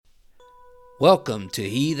Welcome to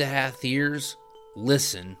He That Hath Ears,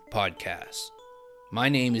 Listen podcast. My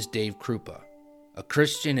name is Dave Krupa, a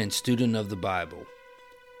Christian and student of the Bible.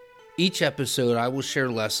 Each episode I will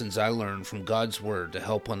share lessons I learned from God's Word to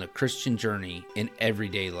help on the Christian journey in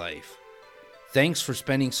everyday life. Thanks for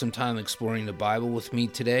spending some time exploring the Bible with me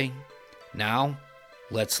today. Now,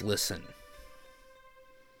 let's listen.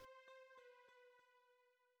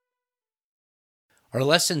 Our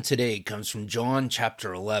lesson today comes from John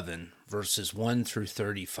chapter 11, verses 1 through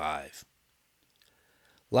 35.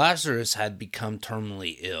 Lazarus had become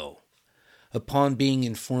terminally ill. Upon being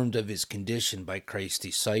informed of his condition by Christ's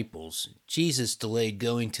disciples, Jesus delayed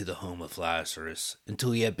going to the home of Lazarus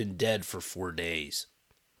until he had been dead for 4 days.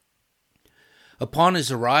 Upon his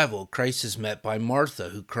arrival, Christ is met by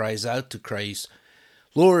Martha, who cries out to Christ,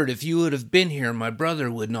 "Lord, if you would have been here, my brother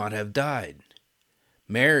would not have died."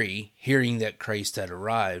 Mary, hearing that Christ had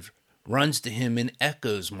arrived, runs to him and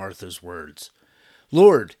echoes Martha's words,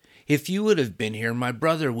 "Lord, if you would have been here, my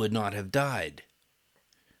brother would not have died."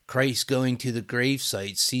 Christ, going to the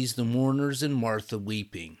gravesite, sees the mourners and Martha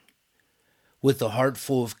weeping. With a heart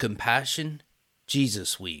full of compassion,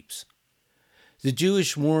 Jesus weeps. The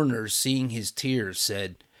Jewish mourners, seeing his tears,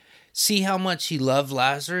 said, "See how much he loved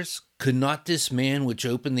Lazarus? Could not this man which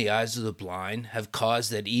opened the eyes of the blind have caused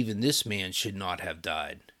that even this man should not have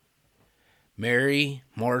died?" Mary,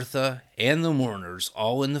 Martha, and the mourners,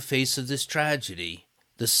 all in the face of this tragedy,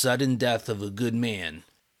 the sudden death of a good man,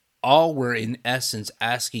 all were in essence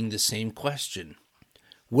asking the same question.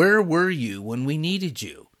 Where were you when we needed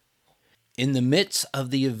you? In the midst of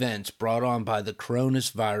the events brought on by the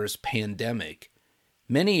coronavirus pandemic,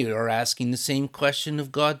 many are asking the same question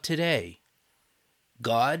of God today.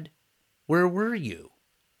 God, where were you?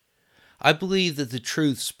 I believe that the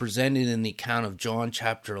truths presented in the account of John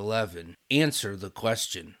chapter 11 answer the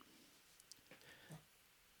question.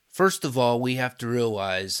 First of all, we have to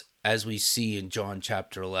realize, as we see in John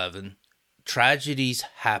chapter 11, tragedies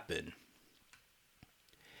happen.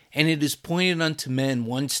 And it is pointed unto men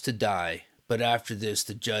once to die, but after this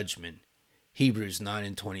the judgment. Hebrews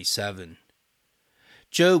 9:27.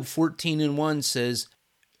 Job 14:1 says,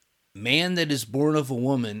 "Man that is born of a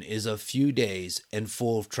woman is of few days and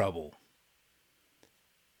full of trouble."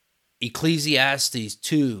 Ecclesiastes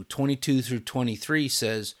 2:22-23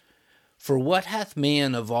 says, "For what hath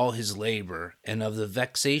man of all his labor, and of the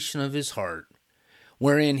vexation of his heart,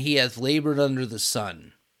 wherein he hath labored under the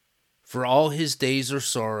sun? For all his days are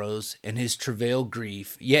sorrows, and his travail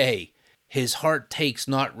grief, yea, his heart takes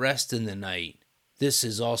not rest in the night. This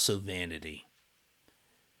is also vanity."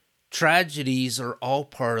 Tragedies are all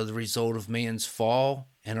part of the result of man's fall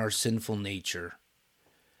and our sinful nature.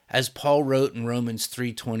 As Paul wrote in Romans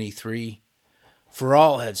 3:23, "For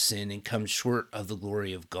all have sinned and come short of the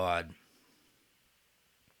glory of God."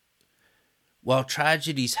 While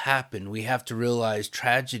tragedies happen, we have to realize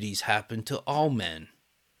tragedies happen to all men.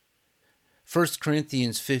 1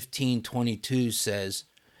 Corinthians 15:22 says,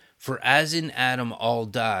 "For as in Adam all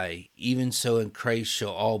die, even so in Christ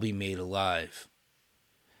shall all be made alive."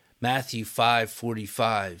 Matthew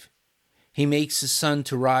 5:45, "He makes the sun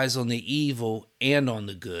to rise on the evil and on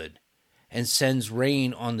the good, and sends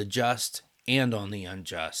rain on the just and on the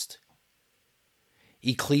unjust."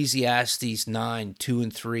 Ecclesiastes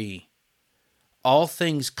 9:2-3, "All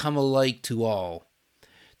things come alike to all.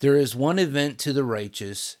 There is one event to the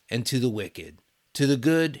righteous and to the wicked, to the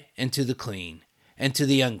good and to the clean, and to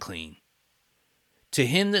the unclean. To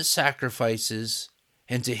him that sacrifices,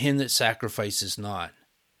 and to him that sacrifices not.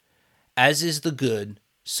 As is the good,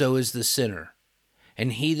 so is the sinner,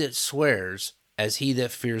 and he that swears, as he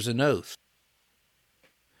that fears an oath."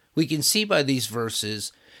 We can see by these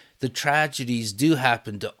verses the tragedies do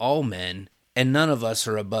happen to all men, and none of us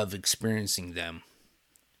are above experiencing them.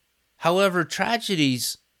 However,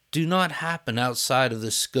 tragedies do not happen outside of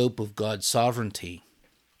the scope of God's sovereignty.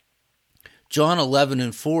 John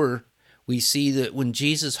 11:4, we see that when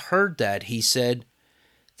Jesus heard that, he said,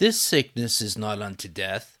 "This sickness is not unto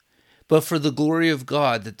death, but for the glory of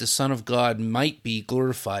God, that the Son of God might be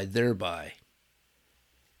glorified thereby."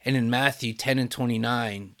 And in Matthew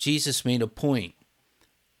 10:29, Jesus made a point.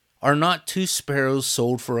 "Are not 2 sparrows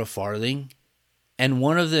sold for a farthing? And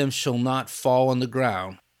one of them shall not fall on the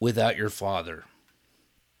ground without your Father."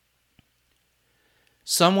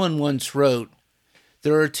 Someone once wrote,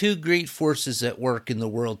 "There are 2 great forces at work in the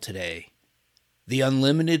world today, the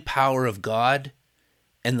unlimited power of God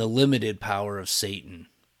and the limited power of Satan.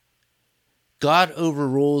 God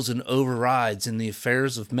overrules and overrides in the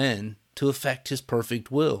affairs of men to effect his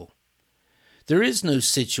perfect will. There is no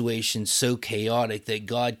situation so chaotic that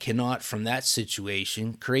God cannot, from that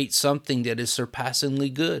situation, create something that is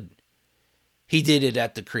surpassingly good. He did it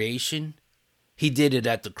at the creation. He did it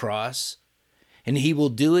at the cross. And he will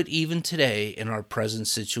do it even today in our present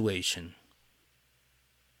situation.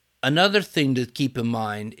 Another thing to keep in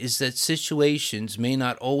mind is that situations may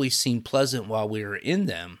not always seem pleasant while we are in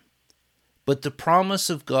them, but the promise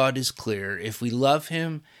of God is clear. If we love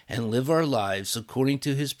him and live our lives according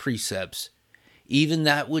to his precepts, even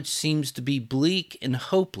that which seems to be bleak and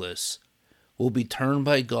hopeless will be turned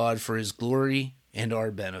by God for his glory and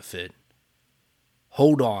our benefit.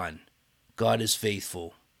 Hold on, God is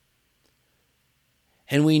faithful.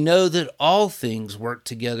 And we know that all things work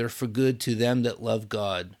together for good to them that love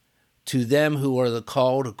God, to them who are the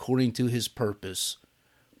called according to his purpose.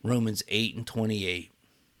 Romans 8:28.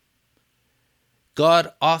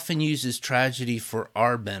 God often uses tragedy for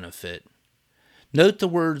our benefit. Note the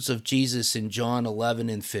words of Jesus in John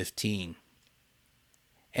 11:15.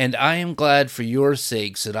 And I am glad for your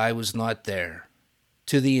sakes that I was not there.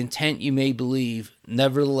 To the intent you may believe,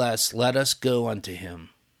 nevertheless let us go unto him.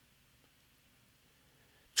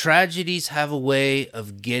 Tragedies have a way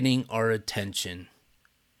of getting our attention.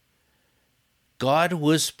 God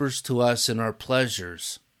whispers to us in our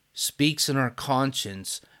pleasures, speaks in our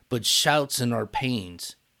conscience, but shouts in our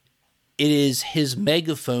pains. It is his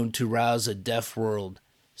megaphone to rouse a deaf world.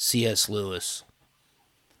 C.S. Lewis.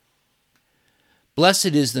 Blessed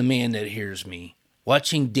is the man that hears me,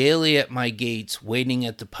 watching daily at my gates, waiting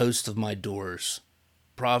at the post of my doors.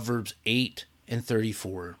 Proverbs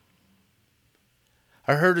 8:34.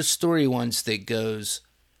 I heard a story once that goes,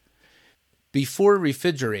 before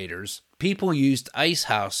refrigerators, people used ice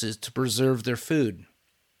houses to preserve their food.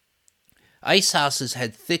 Ice houses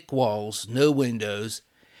had thick walls, no windows,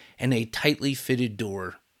 and a tightly fitted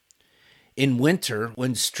door. In winter,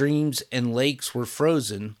 when streams and lakes were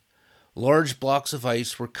frozen, large blocks of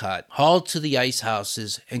ice were cut, hauled to the ice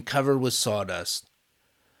houses, and covered with sawdust.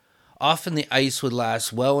 Often the ice would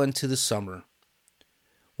last well into the summer.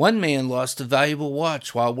 One man lost a valuable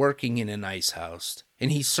watch while working in an ice house,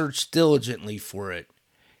 and he searched diligently for it,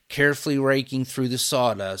 carefully raking through the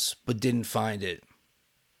sawdust, but didn't find it.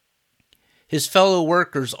 His fellow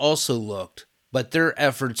workers also looked, but their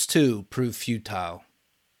efforts too proved futile.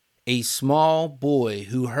 A small boy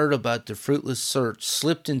who heard about the fruitless search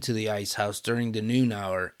slipped into the ice house during the noon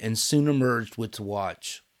hour and soon emerged with the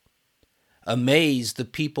watch. Amazed, the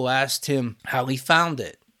people asked him how he found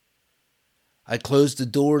it. I closed the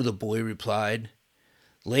door, the boy replied,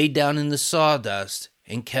 laid down in the sawdust,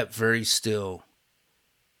 and kept very still.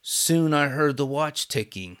 Soon I heard the watch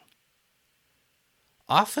ticking.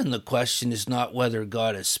 Often the question is not whether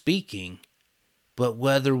God is speaking, but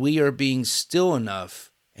whether we are being still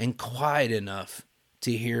enough and quiet enough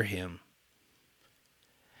to hear him.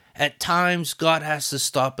 At times, God has to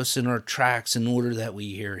stop us in our tracks in order that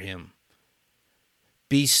we hear him.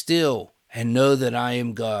 Be still and know that I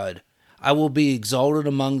am God. I will be exalted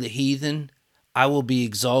among the heathen. I will be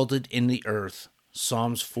exalted in the earth.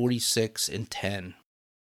 Psalms 46:10.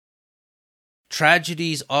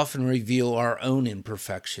 Tragedies often reveal our own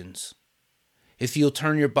imperfections. If you'll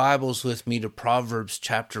turn your Bibles with me to Proverbs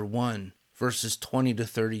chapter 1, verses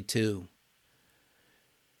 20-32.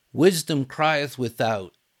 Wisdom crieth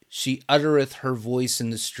without, she uttereth her voice in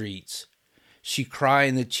the streets. She cry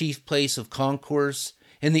in the chief place of concourse,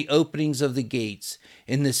 in the openings of the gates.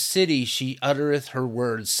 In the city she uttereth her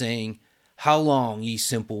words, saying, How long, ye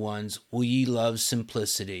simple ones, will ye love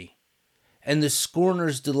simplicity? And the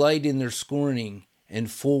scorners delight in their scorning, and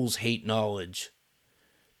fools hate knowledge.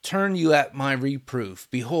 Turn you at my reproof.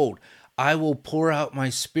 Behold, I will pour out my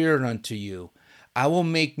spirit unto you. I will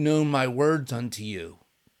make known my words unto you.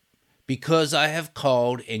 Because I have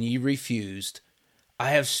called, and ye refused.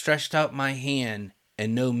 I have stretched out my hand,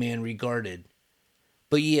 and no man regarded.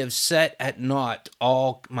 But ye have set at naught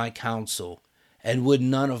all my counsel, and would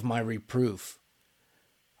none of my reproof.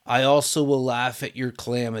 I also will laugh at your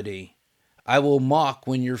calamity. I will mock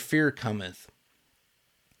when your fear cometh.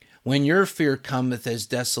 When your fear cometh as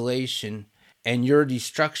desolation, and your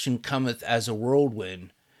destruction cometh as a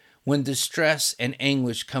whirlwind, when distress and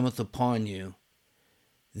anguish cometh upon you,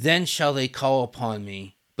 then shall they call upon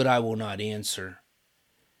me, but I will not answer.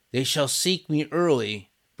 They shall seek me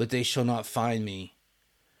early, but they shall not find me.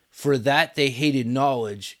 For that they hated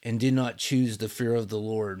knowledge, and did not choose the fear of the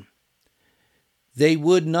Lord. They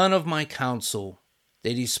would none of my counsel.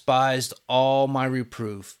 They despised all my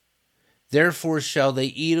reproof. Therefore shall they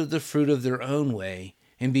eat of the fruit of their own way,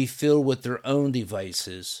 and be filled with their own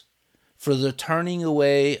devices. For the turning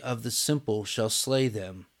away of the simple shall slay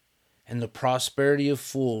them, and the prosperity of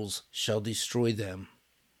fools shall destroy them.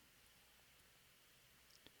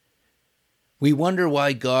 We wonder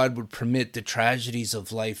why God would permit the tragedies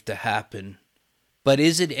of life to happen, But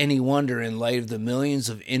is it any wonder, in light of the millions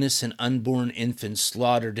of innocent unborn infants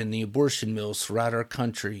slaughtered in the abortion mills throughout our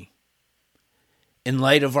country? In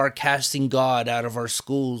light of our casting God out of our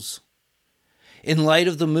schools? In light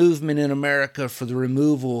of the movement in America for the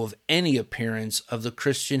removal of any appearance of the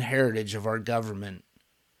Christian heritage of our government?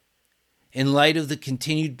 In light of the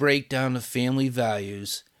continued breakdown of family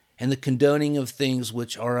values and the condoning of things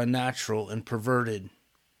which are unnatural and perverted?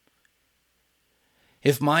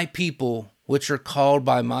 If my people, which are called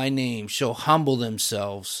by my name, shall humble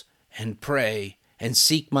themselves and pray and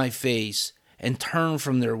seek my face and turn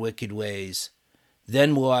from their wicked ways,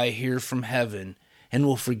 then will I hear from heaven and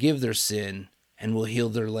will forgive their sin and will heal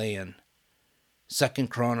their land. 2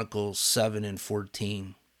 Chronicles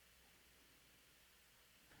 7:14.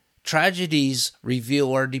 Tragedies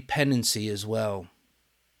reveal our dependency as well.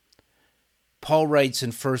 Paul writes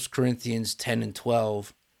in 1 Corinthians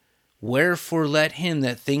 10:12, "Wherefore let him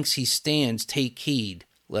that thinks he stands take heed,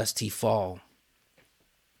 lest he fall."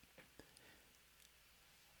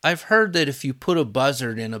 I've heard that if you put a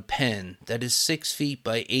buzzard in a pen that is 6 feet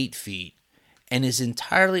by 8 feet and is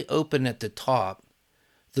entirely open at the top,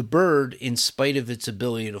 the bird, in spite of its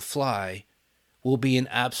ability to fly, will be an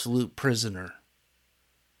absolute prisoner.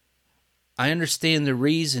 I understand the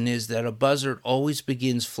reason is that a buzzard always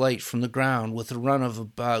begins flight from the ground with a run of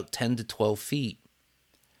about 10 to 12 feet.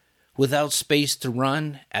 Without space to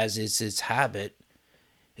run, as is its habit,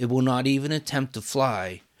 it will not even attempt to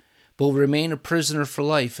fly, but will remain a prisoner for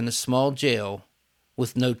life in a small jail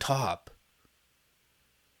with no top.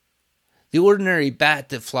 The ordinary bat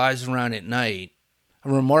that flies around at night, a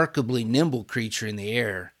remarkably nimble creature in the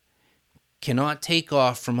air, cannot take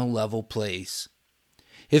off from a level place.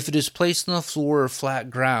 If it is placed on the floor or flat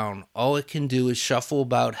ground, all it can do is shuffle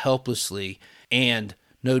about helplessly and,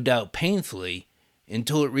 no doubt painfully,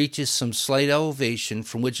 until it reaches some slight elevation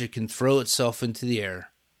from which it can throw itself into the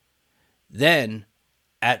air. Then,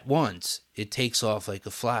 at once, it takes off like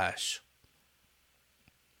a flash.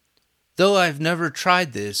 Though I've never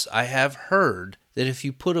tried this, I have heard that if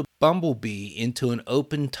you put a bumblebee into an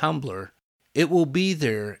open tumbler, it will be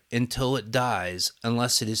there until it dies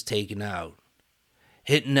unless it is taken out.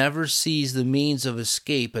 It never sees the means of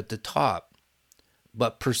escape at the top,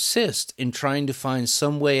 but persists in trying to find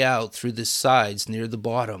some way out through the sides near the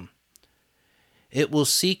bottom. It will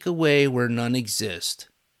seek a way where none exist,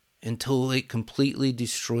 until it completely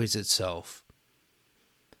destroys itself.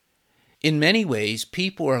 In many ways,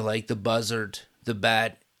 people are like the buzzard, the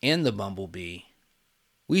bat, and the bumblebee.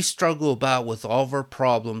 We struggle about with all of our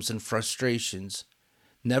problems and frustrations,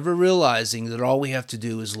 never realizing that all we have to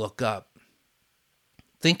do is look up.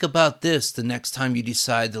 Think about this the next time you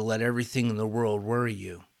decide to let everything in the world worry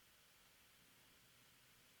you.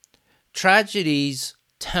 Tragedies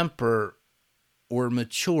temper or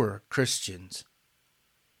mature Christians.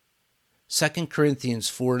 2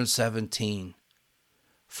 Corinthians 4:17.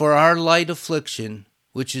 For our light affliction,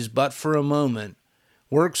 which is but for a moment,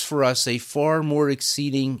 works for us a far more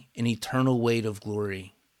exceeding and eternal weight of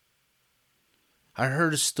glory. I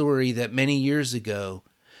heard a story that many years ago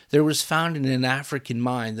there was found in an African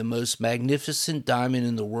mine the most magnificent diamond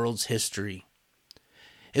in the world's history.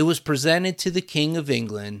 It was presented to the King of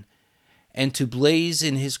England and to blaze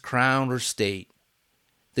in his crown or state.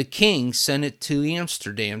 The king sent it to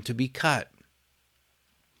Amsterdam to be cut.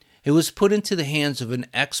 It was put into the hands of an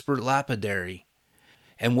expert lapidary.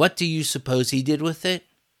 And what do you suppose he did with it?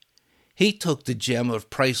 He took the gem of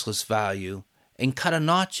priceless value and cut a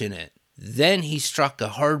notch in it. Then he struck a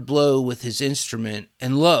hard blow with his instrument,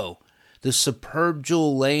 and lo, the superb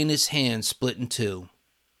jewel lay in his hand split in two.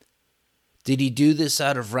 Did he do this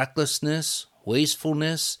out of recklessness,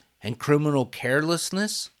 wastefulness, and criminal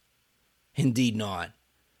carelessness? Indeed not.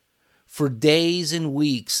 For days and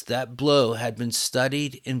weeks that blow had been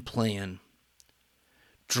studied and planned.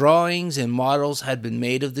 Drawings and models had been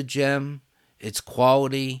made of the gem, its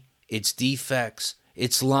quality, its defects,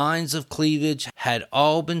 its lines of cleavage had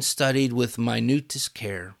all been studied with minutest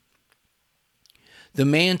care. The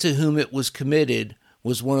man to whom it was committed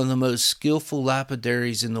was one of the most skillful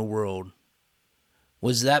lapidaries in the world.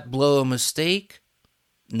 Was that blow a mistake?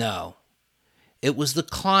 No. It was the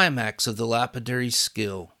climax of the lapidary's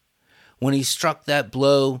skill. When he struck that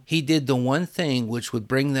blow, he did the one thing which would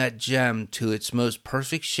bring that gem to its most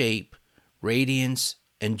perfect shape, radiance,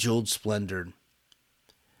 and jeweled splendor.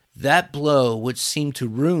 That blow, which seemed to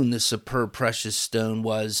ruin the superb precious stone,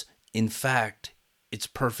 was, in fact, its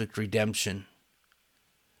perfect redemption.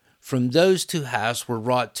 From those two halves were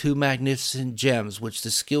wrought two magnificent gems which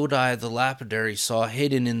the skilled eye of the lapidary saw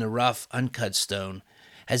hidden in the rough, uncut stone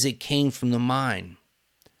as it came from the mine.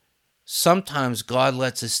 Sometimes God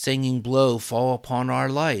lets a stinging blow fall upon our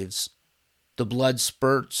lives. The blood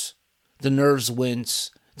spurts, the nerves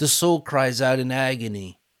wince, the soul cries out in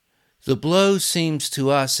agony. The blow seems to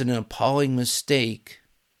us an appalling mistake,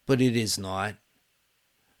 but it is not.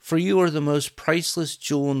 For you are the most priceless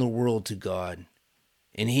jewel in the world to God,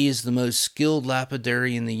 and He is the most skilled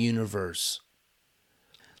lapidary in the universe.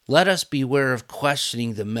 Let us beware of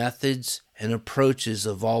questioning the methods and approaches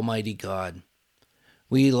of Almighty God.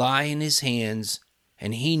 We lie in His hands,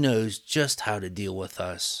 and He knows just how to deal with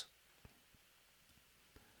us.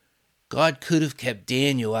 God could have kept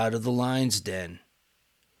Daniel out of the lion's den.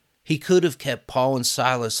 He could have kept Paul and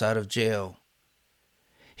Silas out of jail.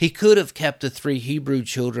 He could have kept the 3 Hebrew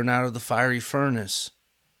children out of the fiery furnace.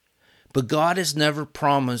 But God has never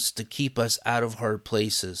promised to keep us out of hard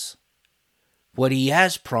places. What He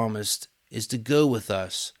has promised is to go with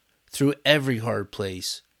us through every hard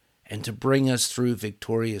place and to bring us through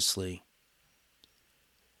victoriously.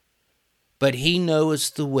 But He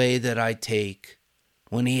knoweth the way that I take.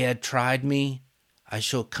 When He had tried me, I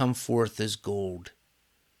shall come forth as gold.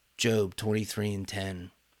 Job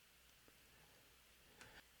 23:10.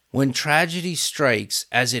 When tragedy strikes,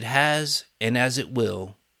 as it has and as it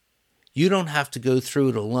will, you don't have to go through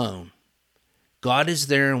it alone. God is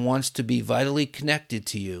there and wants to be vitally connected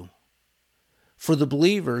to you. For the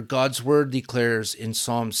believer, God's word declares in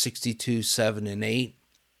Psalm 62:7 and 8,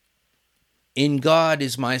 "In God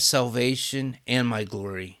is my salvation and my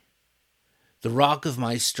glory. The rock of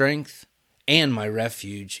my strength and my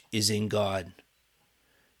refuge is in God.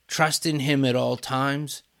 Trust in Him at all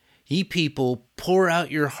times. Ye people, pour out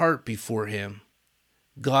your heart before Him.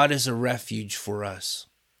 God is a refuge for us."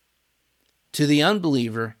 To the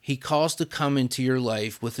unbeliever, He calls to come into your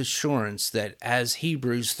life with assurance that, as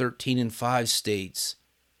Hebrews 13:5 states,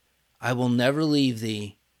 "I will never leave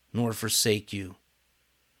thee nor forsake you."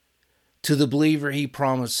 To the believer He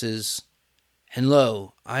promises, "And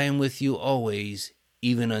lo, I am with you always,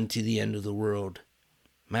 even unto the end of the world."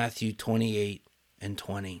 Matthew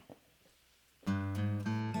 28:20.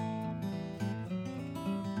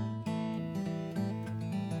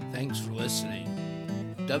 Thanks for listening.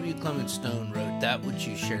 W. Clement Stone wrote, "That which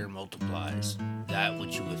you share multiplies, that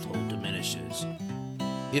which you withhold diminishes."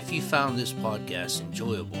 If you found this podcast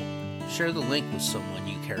enjoyable, share the link with someone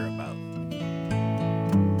you care about.